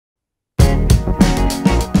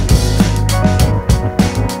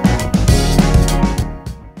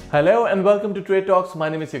Hello and welcome to Trade Talks. My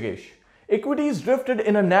name is Yogesh. Equities drifted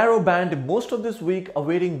in a narrow band most of this week,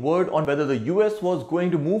 awaiting word on whether the US was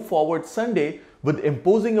going to move forward Sunday with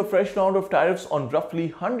imposing a fresh round of tariffs on roughly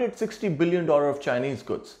 $160 billion of Chinese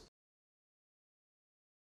goods.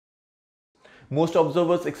 Most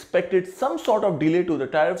observers expected some sort of delay to the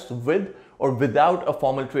tariffs with or without a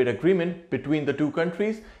formal trade agreement between the two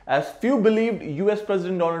countries, as few believed US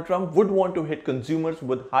President Donald Trump would want to hit consumers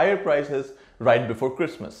with higher prices right before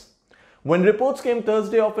Christmas. When reports came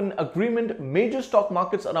Thursday of an agreement, major stock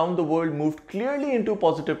markets around the world moved clearly into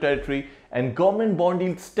positive territory and government bond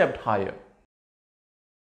yields stepped higher.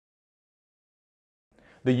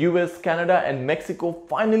 The US, Canada and Mexico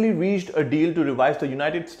finally reached a deal to revise the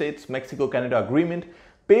United States-Mexico-Canada agreement,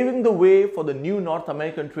 paving the way for the new North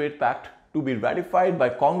American Trade Pact to be ratified by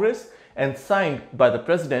Congress and signed by the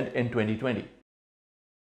President in 2020.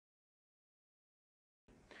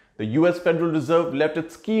 The US Federal Reserve left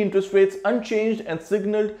its key interest rates unchanged and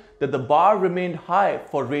signaled that the bar remained high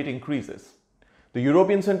for rate increases. The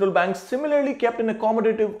European Central Bank similarly kept an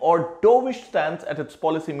accommodative or dovish stance at its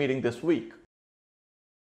policy meeting this week.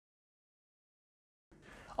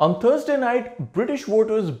 On Thursday night, British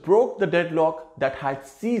voters broke the deadlock that had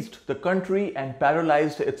seized the country and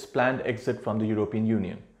paralyzed its planned exit from the European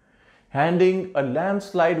Union, handing a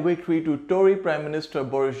landslide victory to Tory Prime Minister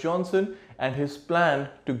Boris Johnson and his plan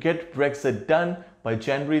to get Brexit done by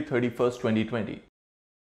January 31, 2020.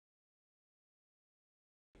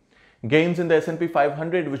 Gains in the S&P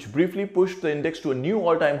 500, which briefly pushed the index to a new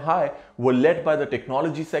all-time high, were led by the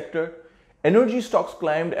technology sector. Energy stocks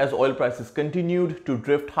climbed as oil prices continued to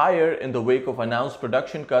drift higher in the wake of announced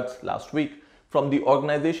production cuts last week from the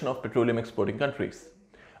Organization of Petroleum Exporting Countries.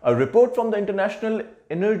 A report from the International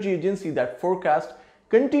Energy Agency that forecast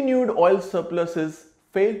continued oil surpluses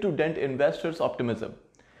failed to dent investors' optimism.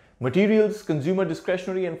 Materials, consumer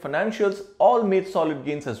discretionary and financials all made solid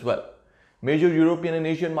gains as well. Major European and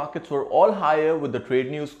Asian markets were all higher, with the trade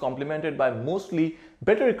news complemented by mostly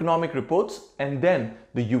better economic reports and then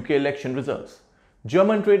the UK election results.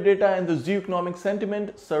 German trade data and the Zoo Economic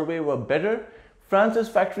Sentiment survey were better. France's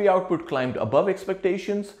factory output climbed above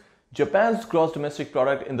expectations. Japan's gross domestic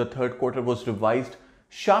product in the third quarter was revised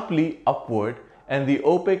sharply upward, and the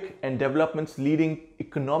OPEC and developments leading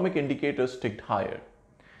economic indicators ticked higher.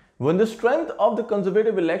 When the strength of the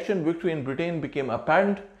Conservative election victory in Britain became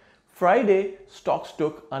apparent, Friday, stocks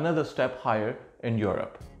took another step higher in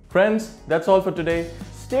Europe. Friends, that's all for today.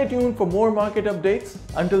 Stay tuned for more market updates.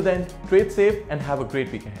 Until then, trade safe and have a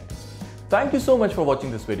great week ahead. Thank you so much for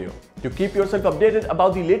watching this video. To keep yourself updated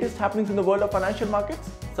about the latest happenings in the world of financial markets,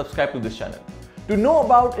 subscribe to this channel. To know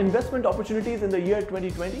about investment opportunities in the year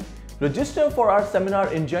 2020, register for our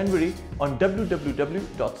seminar in January on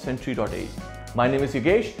www.century.ai. My name is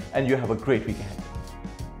Yogesh and you have a great week ahead.